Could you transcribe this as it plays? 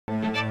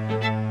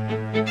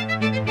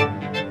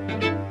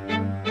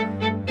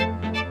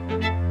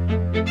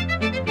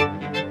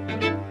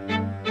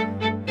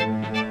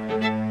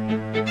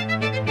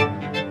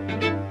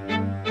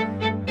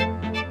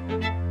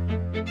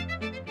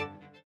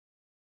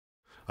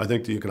I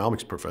think the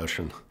economics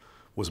profession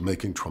was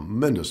making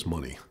tremendous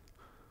money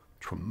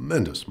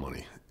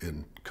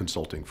in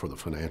consulting for the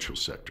financial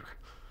sector.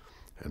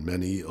 And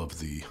many of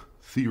the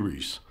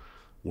theories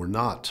were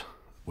not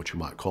what you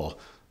might call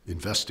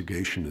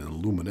investigation and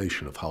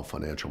illumination of how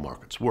financial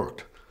markets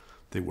worked.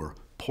 They were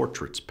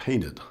portraits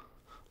painted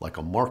like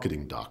a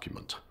marketing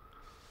document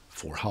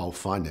for how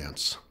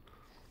finance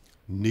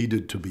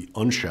needed to be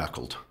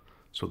unshackled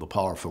so the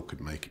powerful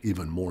could make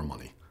even more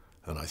money.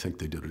 And I think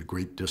they did a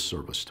great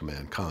disservice to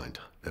mankind,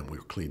 and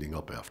we're cleaning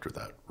up after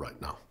that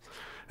right now.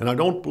 And I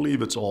don't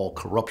believe it's all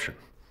corruption.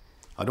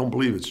 I don't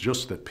believe it's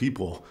just that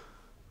people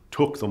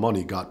took the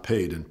money, got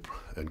paid,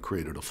 and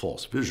created a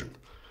false vision.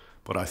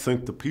 But I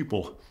think the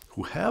people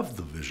who have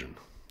the vision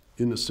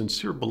in a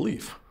sincere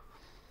belief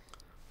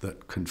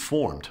that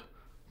conformed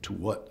to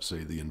what,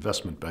 say, the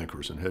investment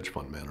bankers and hedge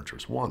fund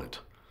managers wanted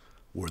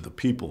were the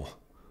people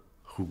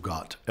who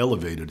got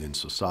elevated in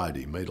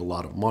society, made a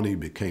lot of money,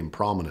 became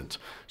prominent.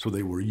 So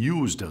they were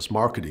used as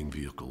marketing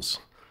vehicles,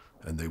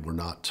 and they were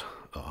not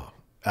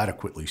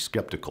adequately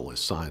skeptical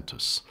as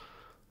scientists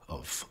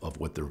of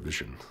what their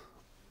vision,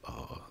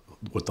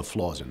 what the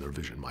flaws in their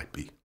vision might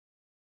be.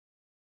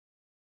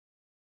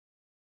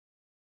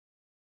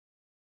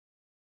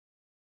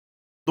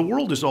 The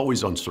world is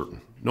always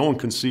uncertain. No one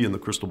can see in the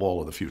crystal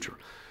ball of the future.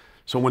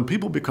 So when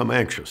people become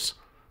anxious,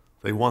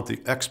 they want the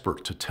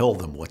expert to tell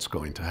them what's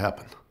going to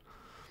happen.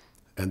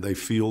 And they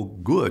feel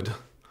good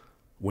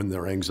when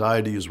their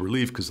anxiety is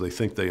relieved because they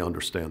think they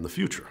understand the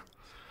future.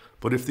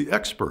 But if the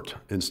expert,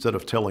 instead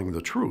of telling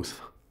the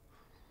truth,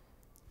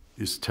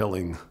 is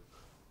telling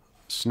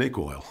snake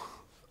oil,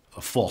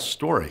 a false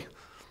story,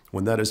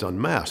 when that is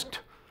unmasked,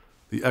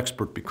 the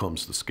expert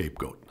becomes the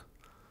scapegoat.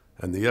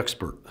 And the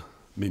expert,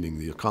 meaning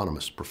the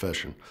economist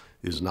profession,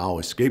 is now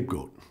a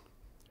scapegoat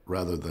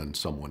rather than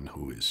someone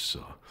who is,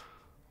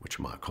 what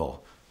you might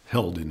call,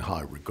 held in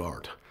high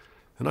regard.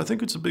 And I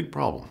think it's a big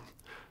problem.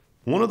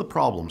 One of the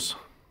problems,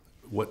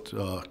 what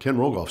Ken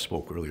Rogoff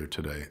spoke earlier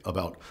today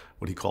about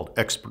what he called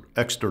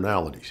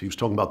externalities. He was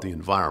talking about the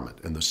environment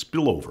and the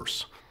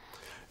spillovers.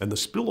 And the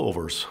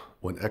spillovers,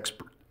 when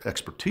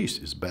expertise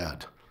is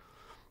bad,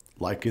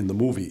 like in the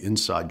movie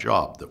Inside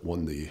Job that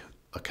won the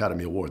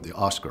Academy Award, the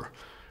Oscar,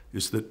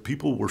 is that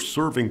people were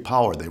serving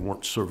power, they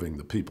weren't serving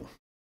the people.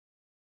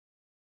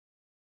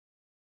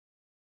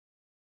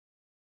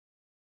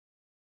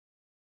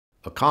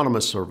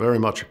 Economists are very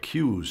much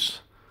accused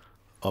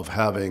of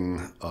having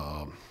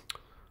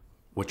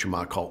what you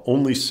might call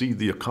only see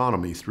the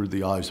economy through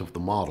the eyes of the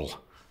model,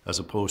 as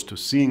opposed to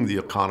seeing the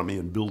economy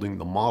and building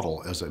the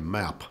model as a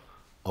map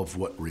of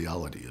what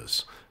reality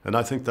is. And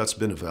I think that's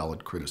been a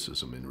valid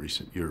criticism in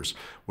recent years,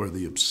 where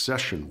the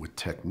obsession with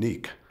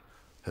technique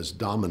has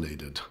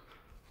dominated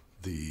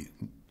the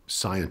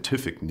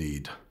scientific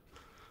need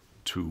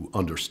to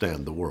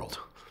understand the world.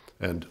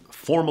 And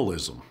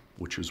formalism,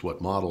 which is what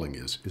modeling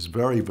is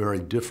very, very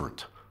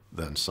different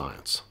than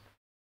science.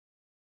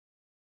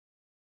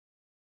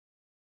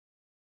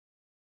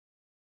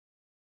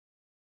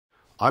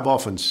 I've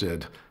often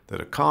said that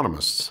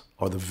economists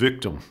are the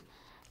victim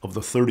of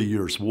the 30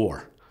 Years'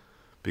 War,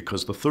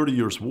 because the 30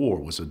 Years' War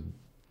was a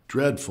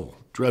dreadful,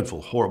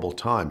 dreadful, horrible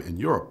time in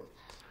Europe.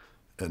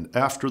 And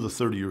after the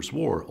 30 Years'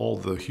 War, all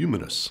the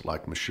humanists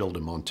like Michel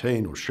de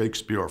Montaigne or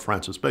Shakespeare or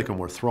Francis Bacon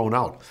were thrown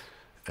out,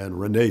 and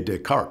René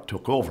Descartes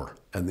took over,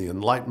 and the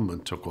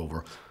Enlightenment took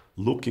over,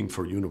 looking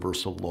for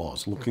universal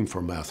laws, looking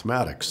for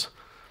mathematics,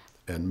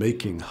 and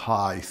making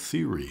high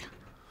theory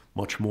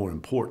much more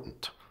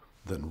important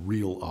than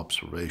real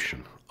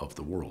observation of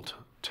the world,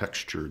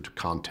 textured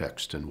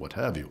context and what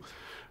have you.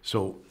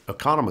 So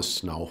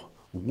economists now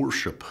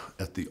worship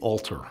at the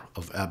altar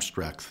of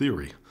abstract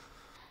theory,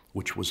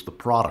 which was the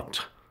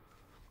product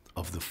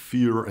of the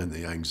fear and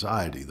the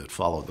anxiety that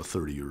followed the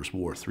 30 Years'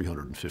 War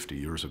 350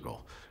 years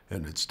ago.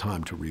 And it's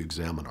time to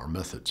re-examine our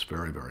methods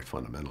very, very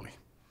fundamentally.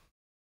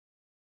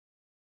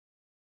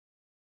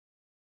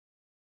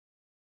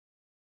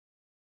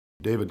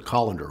 David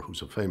Collender,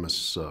 who's a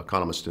famous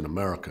economist in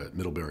America at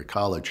Middlebury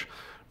College,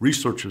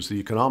 researches the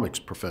economics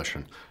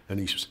profession, and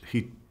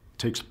he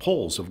takes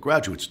polls of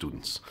graduate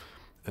students,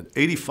 and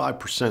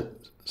 85%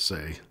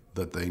 say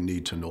that they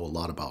need to know a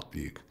lot about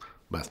the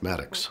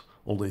mathematics.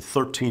 Only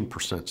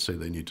 13% say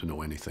they need to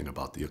know anything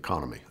about the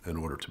economy in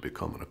order to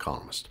become an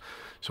economist.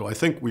 So I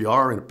think we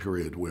are in a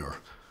period where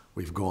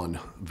we've gone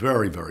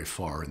very, very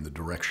far in the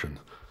direction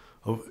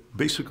of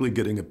basically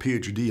getting a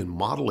PhD in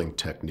modeling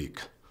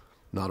technique,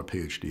 not a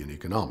PhD in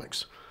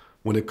economics.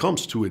 When it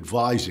comes to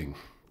advising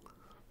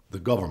the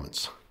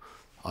governments,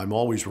 I'm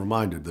always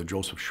reminded that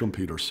Joseph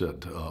Schumpeter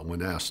said,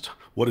 when asked,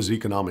 what is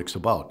economics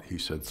about? He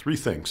said 3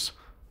 things: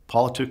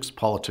 politics,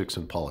 politics,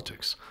 and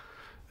politics.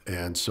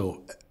 And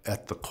so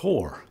at the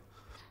core,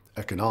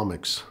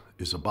 economics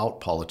is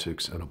about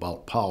politics and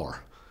about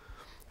power.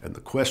 And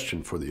the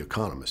question for the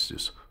economist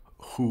is,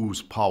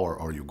 whose power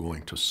are you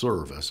going to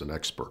serve as an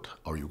expert?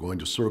 Are you going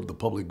to serve the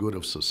public good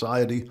of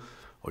society?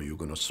 Are you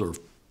going to serve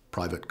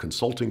private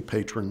consulting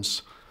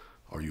patrons?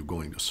 Are you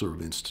going to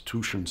serve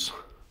institutions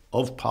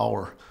of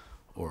power?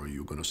 Or are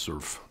you going to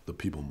serve the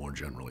people more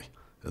generally?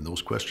 And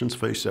those questions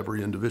face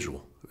every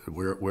individual,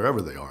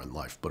 wherever they are in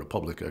life, but a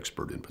public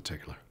expert in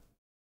particular.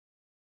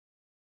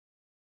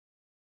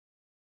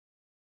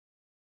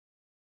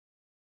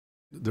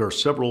 There are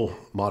several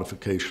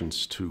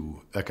modifications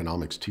to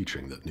economics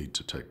teaching that need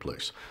to take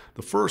place.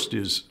 The first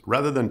is,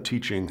 rather than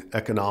teaching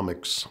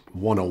Economics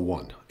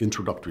 101,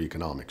 Introductory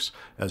Economics,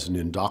 as an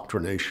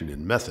indoctrination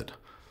in method,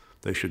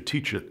 they should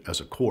teach it as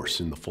a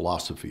course in the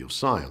philosophy of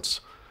science,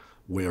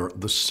 where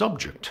the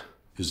subject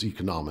is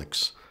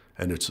economics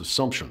and its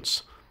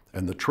assumptions,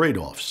 and the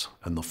trade-offs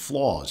and the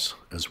flaws,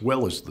 as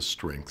well as the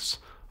strengths,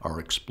 are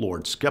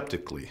explored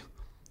skeptically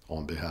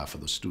on behalf of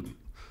the student.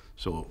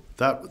 So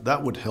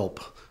that would help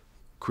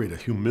create a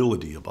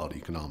humility about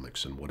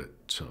economics and what it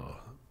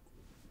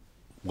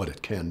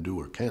can do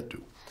or can't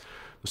do.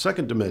 The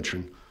second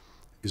dimension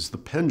is the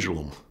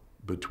pendulum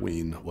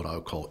between what I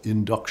would call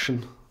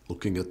induction,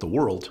 looking at the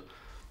world,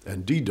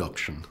 and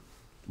deduction,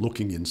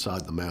 looking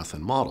inside the math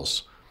and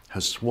models,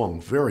 has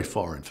swung very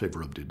far in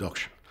favor of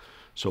deduction.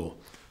 So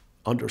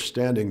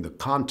understanding the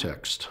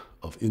context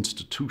of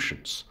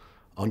institutions,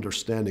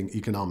 understanding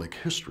economic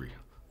history,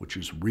 which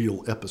is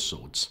real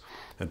episodes,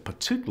 and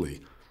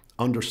particularly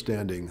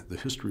understanding the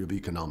history of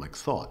economic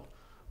thought,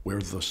 where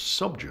the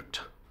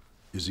subject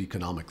is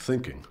economic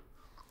thinking,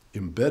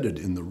 embedded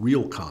in the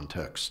real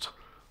context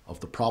of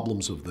the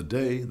problems of the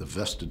day, the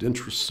vested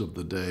interests of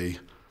the day,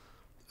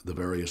 the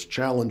various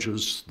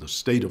challenges, the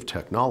state of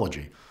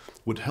technology,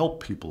 would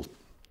help people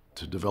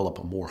to develop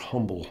a more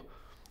humble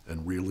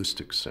and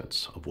realistic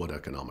sense of what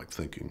economic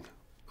thinking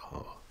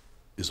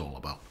is all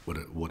about,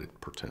 what it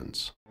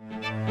portends.